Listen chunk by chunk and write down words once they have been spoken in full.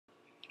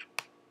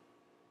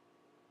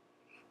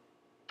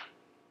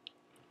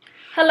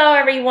Hello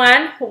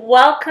everyone,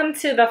 welcome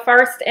to the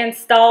first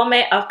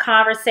installment of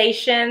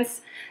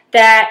conversations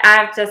that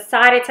I've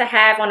decided to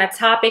have on a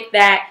topic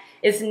that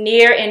is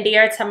near and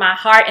dear to my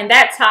heart, and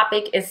that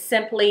topic is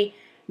simply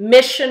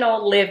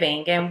missional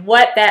living and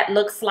what that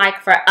looks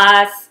like for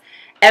us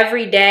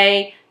every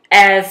day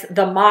as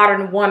the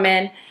modern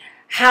woman.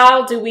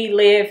 How do we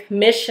live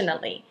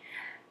missionally?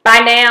 By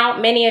now,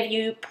 many of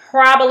you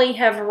probably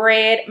have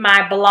read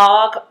my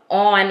blog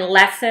on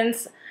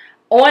lessons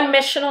on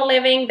missional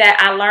living that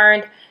I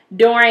learned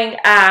during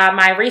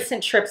my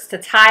recent trips to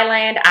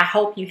Thailand. I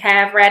hope you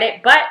have read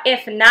it, but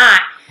if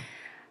not,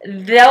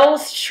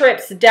 those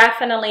trips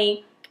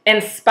definitely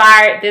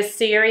inspired this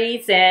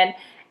series, and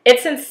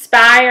it's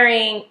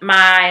inspiring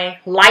my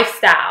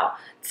lifestyle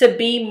to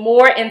be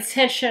more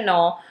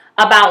intentional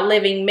about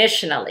living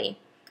missionally.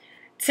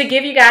 To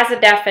give you guys a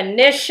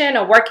definition,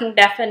 a working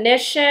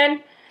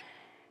definition,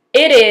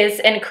 it is,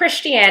 in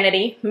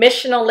Christianity,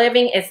 missional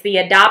living is the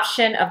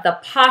adoption of the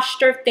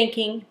posture,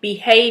 thinking,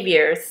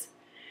 behaviors,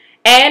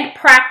 and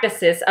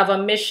practices of a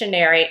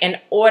missionary in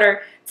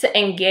order to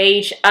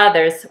engage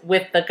others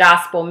with the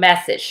gospel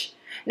message.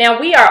 Now,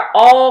 we are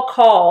all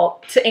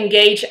called to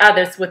engage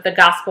others with the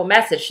gospel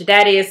message.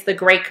 That is the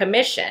Great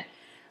Commission.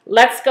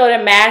 Let's go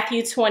to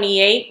Matthew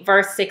 28,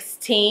 verse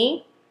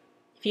 16,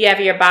 if you have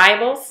your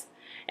Bibles.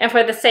 And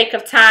for the sake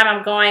of time,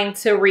 I'm going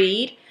to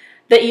read.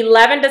 The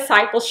 11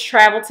 disciples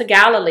traveled to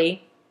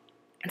Galilee,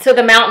 to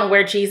the mountain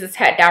where Jesus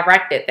had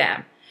directed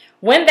them.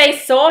 When they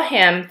saw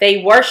him, they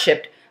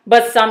worshipped,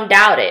 but some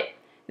doubted.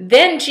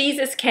 Then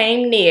Jesus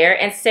came near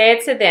and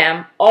said to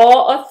them,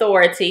 "All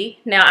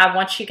authority," now I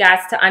want you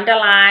guys to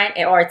underline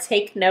or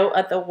take note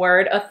of the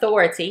word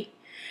authority,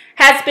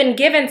 "has been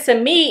given to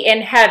me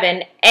in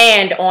heaven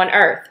and on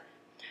earth.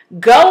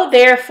 Go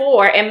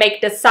therefore and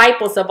make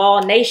disciples of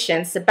all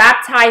nations,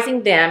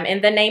 baptizing them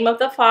in the name of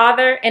the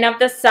Father and of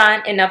the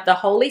Son and of the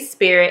Holy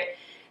Spirit,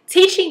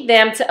 teaching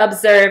them to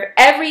observe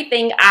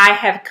everything I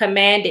have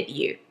commanded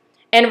you.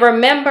 And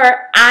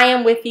remember, I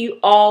am with you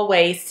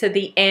always to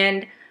the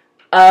end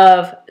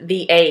of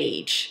the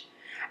age."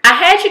 I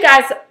had you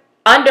guys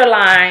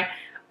underline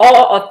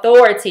all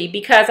authority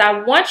because I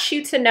want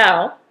you to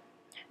know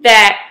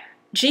that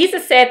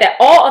Jesus said that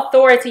all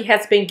authority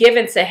has been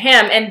given to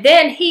him, and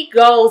then he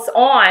goes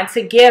on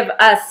to give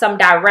us some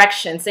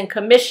directions and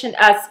commission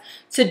us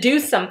to do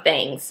some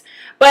things.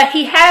 But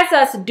he has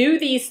us do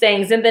these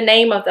things in the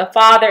name of the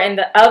Father and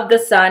of the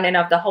Son and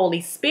of the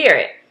Holy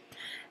Spirit.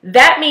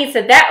 That means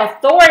that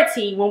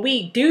authority, when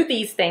we do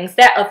these things,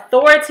 that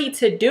authority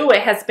to do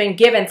it has been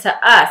given to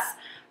us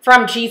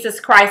from Jesus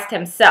Christ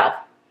himself.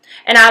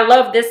 And I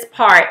love this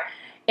part.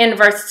 In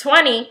verse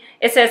 20,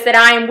 it says that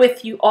I am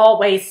with you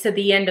always to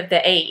the end of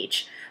the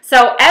age.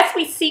 So as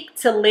we seek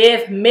to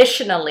live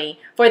missionally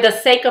for the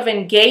sake of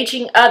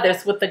engaging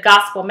others with the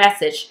gospel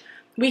message,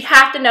 we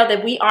have to know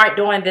that we aren't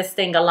doing this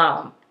thing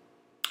alone.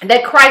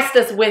 That Christ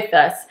is with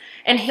us,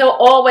 and he'll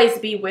always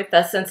be with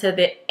us until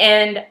the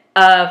end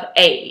of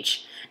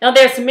age. Now,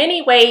 there's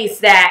many ways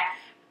that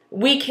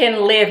we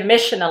can live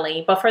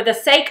missionally, but for the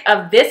sake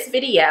of this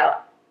video,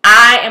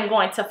 I am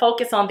going to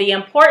focus on the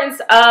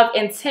importance of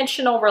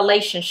intentional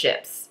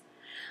relationships.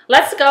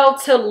 Let's go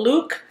to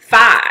Luke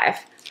 5.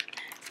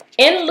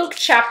 In Luke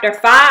chapter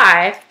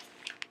 5,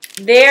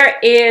 there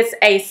is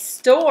a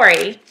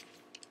story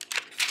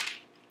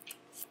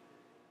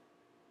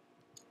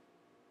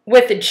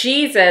with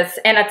Jesus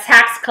and a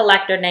tax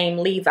collector named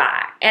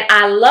Levi. And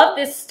I love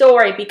this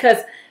story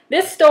because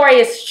this story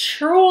is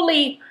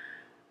truly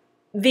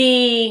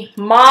the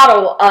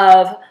model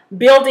of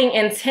building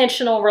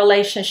intentional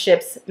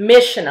relationships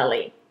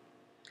missionally.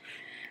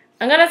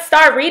 I'm going to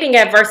start reading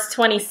at verse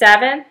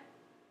 27,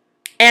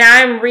 and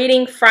I'm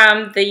reading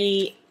from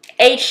the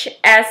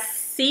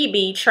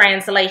HSCB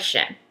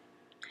translation.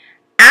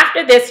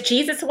 After this,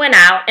 Jesus went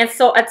out and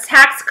saw a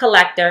tax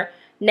collector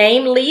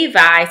named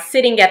Levi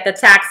sitting at the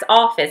tax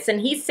office,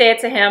 and he said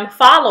to him,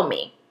 "Follow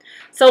me."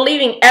 So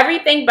leaving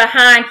everything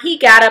behind, he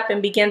got up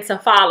and began to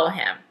follow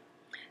him.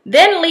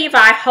 Then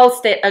Levi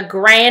hosted a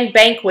grand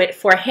banquet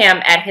for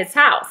him at his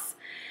house.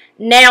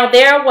 Now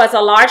there was a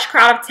large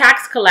crowd of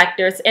tax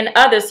collectors and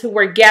others who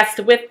were guests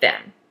with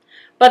them.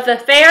 But the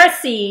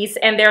Pharisees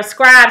and their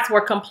scribes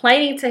were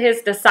complaining to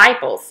his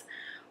disciples,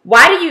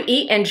 "Why do you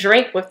eat and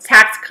drink with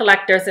tax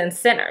collectors and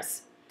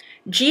sinners?"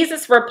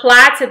 Jesus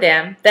replied to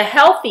them, "The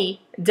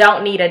healthy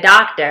don't need a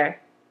doctor,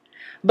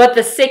 but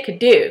the sick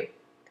do.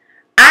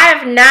 I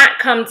have not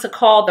come to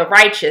call the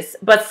righteous,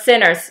 but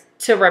sinners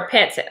to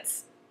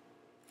repentance."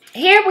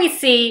 Here we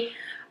see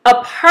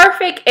a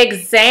perfect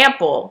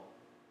example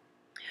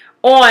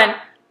on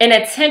an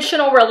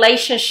intentional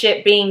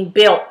relationship being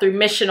built through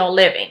missional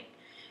living.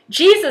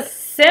 Jesus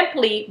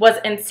simply was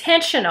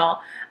intentional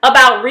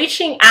about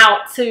reaching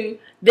out to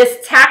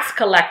this tax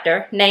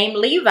collector named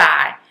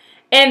Levi,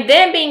 and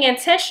then being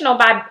intentional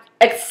by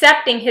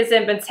accepting his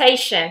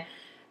invitation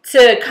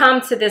to come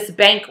to this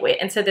banquet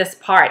and to this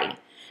party.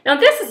 Now,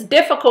 this is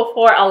difficult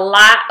for a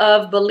lot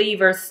of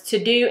believers to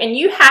do, and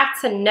you have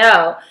to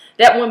know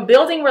that when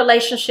building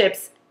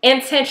relationships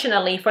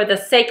intentionally for the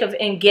sake of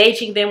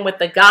engaging them with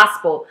the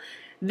gospel.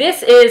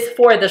 This is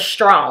for the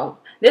strong.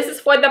 This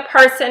is for the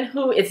person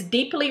who is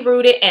deeply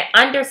rooted and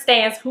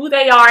understands who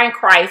they are in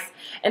Christ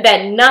and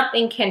that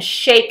nothing can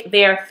shake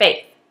their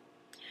faith.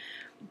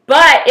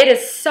 But it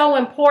is so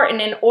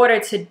important in order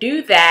to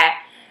do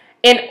that,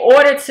 in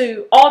order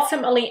to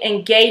ultimately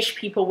engage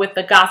people with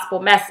the gospel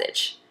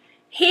message.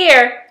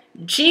 Here,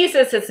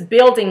 Jesus is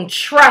building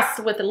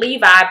trust with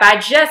Levi by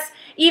just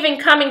even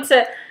coming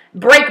to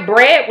break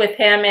bread with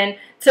him and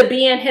to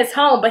be in his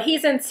home. But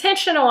he's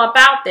intentional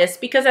about this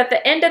because at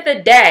the end of the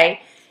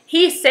day,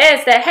 he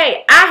says that,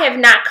 hey, I have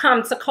not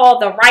come to call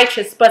the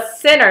righteous, but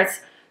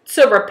sinners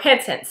to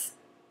repentance.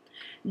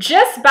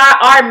 Just by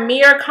our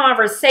mere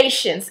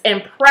conversations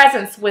and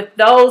presence with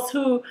those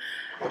who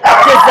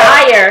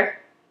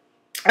desire,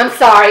 I'm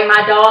sorry,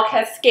 my dog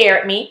has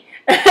scared me.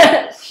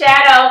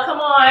 Shadow,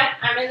 come on.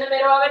 I'm in the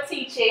middle of a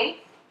teaching.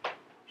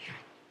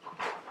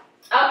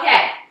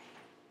 Okay.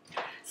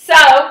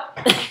 So,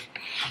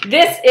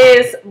 this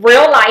is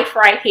real life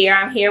right here.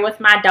 I'm here with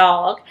my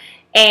dog.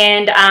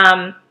 And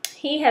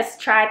he has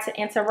tried to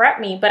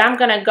interrupt me, but I'm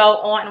going to go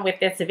on with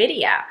this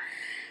video.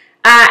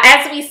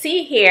 As we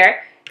see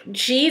here,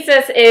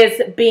 Jesus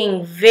is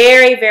being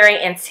very,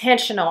 very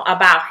intentional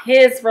about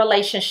his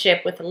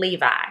relationship with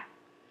Levi.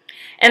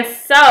 And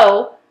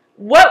so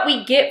what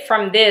we get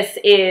from this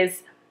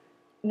is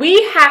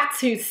we have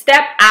to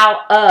step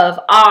out of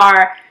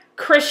our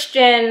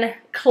Christian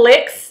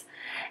cliques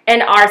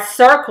and our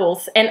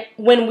circles and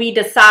when we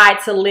decide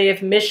to live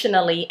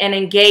missionally and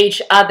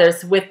engage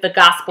others with the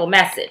gospel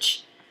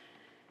message.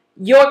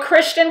 Your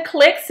Christian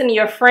cliques and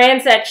your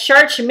friends at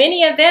church,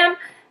 many of them,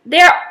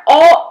 they're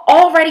all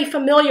already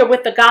familiar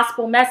with the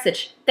gospel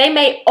message. They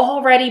may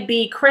already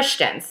be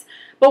Christians.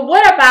 But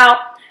what about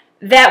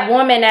that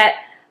woman at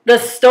the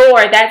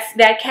store,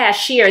 that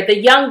cashier, the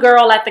young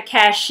girl at the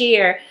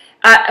cashier,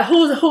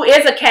 who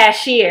is a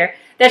cashier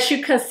that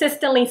you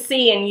consistently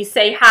see and you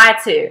say hi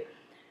to?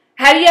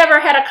 Have you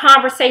ever had a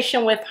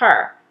conversation with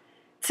her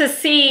to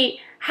see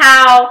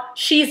how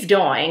she's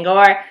doing,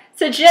 or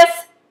to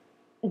just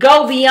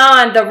go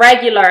beyond the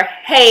regular,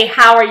 hey,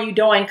 how are you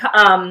doing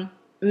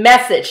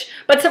message,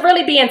 but to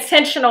really be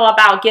intentional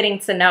about getting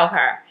to know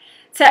her,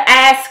 to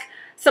ask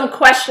some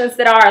questions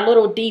that are a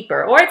little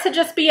deeper, or to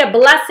just be a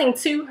blessing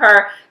to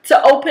her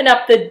to open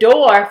up the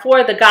door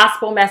for the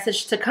gospel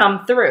message to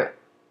come through.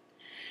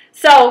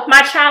 So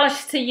my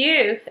challenge to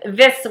you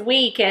this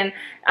week and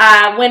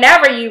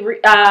whenever you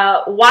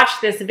watch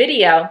this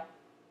video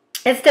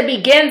is to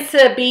begin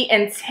to be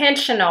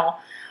intentional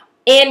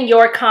in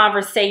your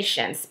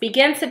conversations.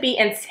 Begin to be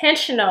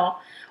intentional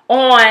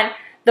on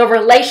the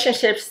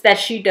relationships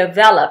that you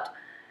developed,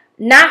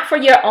 not for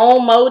your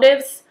own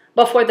motives,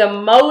 but for the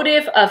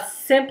motive of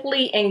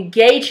simply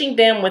engaging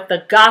them with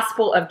the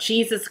gospel of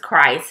Jesus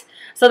Christ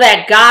so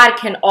that God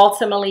can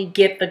ultimately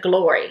get the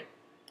glory.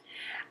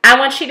 I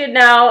want you to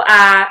know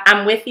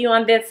I'm with you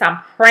on this.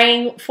 I'm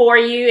praying for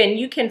you, and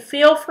you can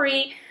feel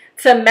free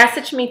to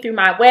message me through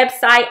my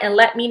website and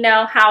let me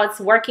know how it's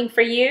working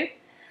for you.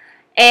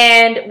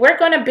 And we're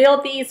going to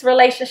build these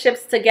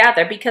relationships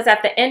together because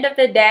at the end of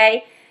the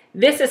day,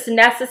 this is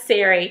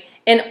necessary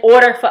in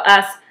order for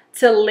us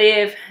to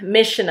live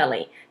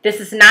missionally. This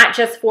is not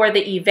just for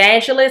the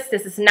evangelist.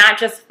 This is not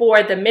just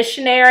for the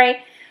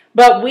missionary,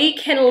 but we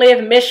can live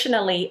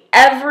missionally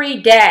every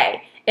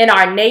day in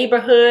our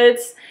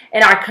neighborhoods,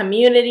 in our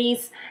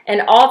communities,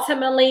 and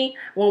ultimately,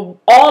 when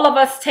all of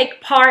us take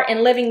part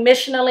in living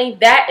missionally,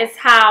 that is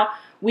how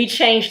we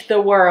change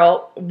the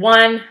world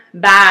one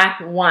by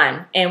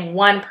one and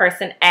one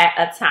person at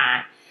a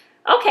time.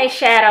 Okay,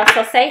 Shadow,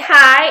 so say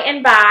hi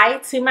and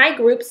bye to my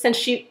group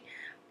since you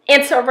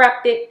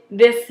interrupted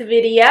this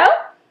video.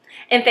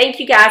 And thank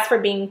you guys for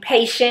being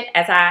patient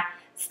as I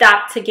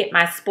stopped to get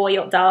my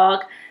spoiled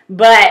dog.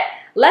 But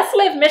let's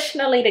live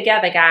missionally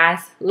together,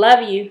 guys.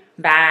 Love you.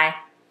 Bye.